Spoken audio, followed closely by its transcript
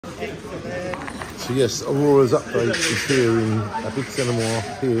So yes, Aurora's update is here in a big cinema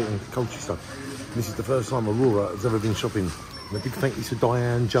here in Colchester. This is the first time Aurora has ever been shopping. And a big thank you to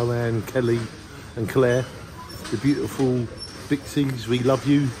Diane, Joanne, Kelly and Claire. The beautiful Bixies, we love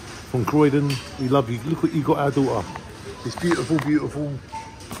you. From Croydon, we love you. Look what you got our daughter. This beautiful, beautiful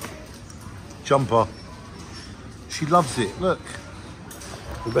jumper. She loves it, look.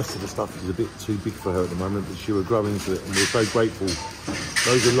 The rest of the stuff is a bit too big for her at the moment, but she will grow into it and we're so grateful.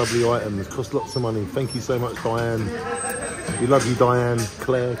 Those are lovely items, cost lots of money. Thank you so much, Diane. We love you, Diane,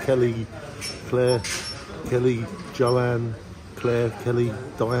 Claire, Kelly, Joanne, Claire, Kelly,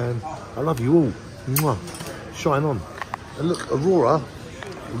 Diane. I love you all. Mwah. Shine on. And look, Aurora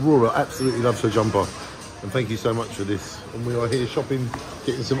absolutely loves her jumper. And thank you so much for this. And we are here shopping,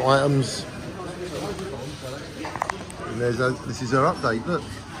 getting some items. And this is our update, look.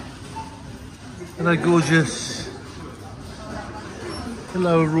 Hello, gorgeous.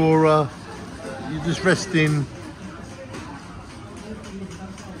 Hello, Aurora. You're just resting.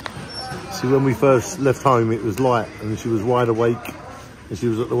 See, when we first left home, it was light and she was wide awake. And she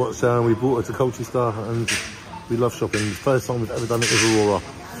was at the watch tower and we brought her to Colchester and we love shopping. It's the first time we've ever done it with Aurora.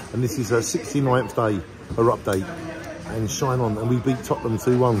 And this is her 69th day, her update. And shine on. And we beat Tottenham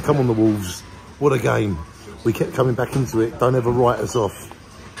 2-1. Come on, the Wolves. What a game. We kept coming back into it. Don't ever write us off.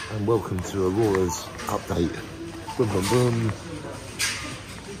 And welcome to Aurora's update. Boom, boom, boom.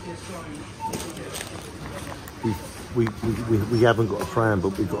 We haven't got a pram,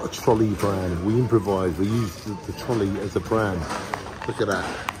 but we've got a trolley pram. We improvise. We use the trolley as a pram. Look at that.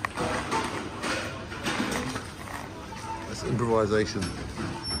 That's improvisation.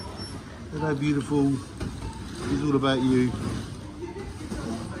 Hello, beautiful. It's all about you.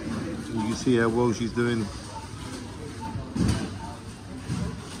 You can see how well she's doing.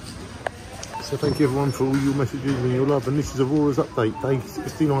 So thank you everyone for all your messages and your love. And this is Aurora's update, day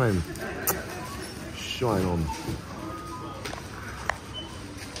 69. Shine on.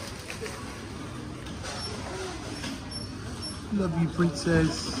 Love you,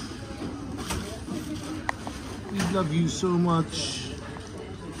 princess. We love you so much.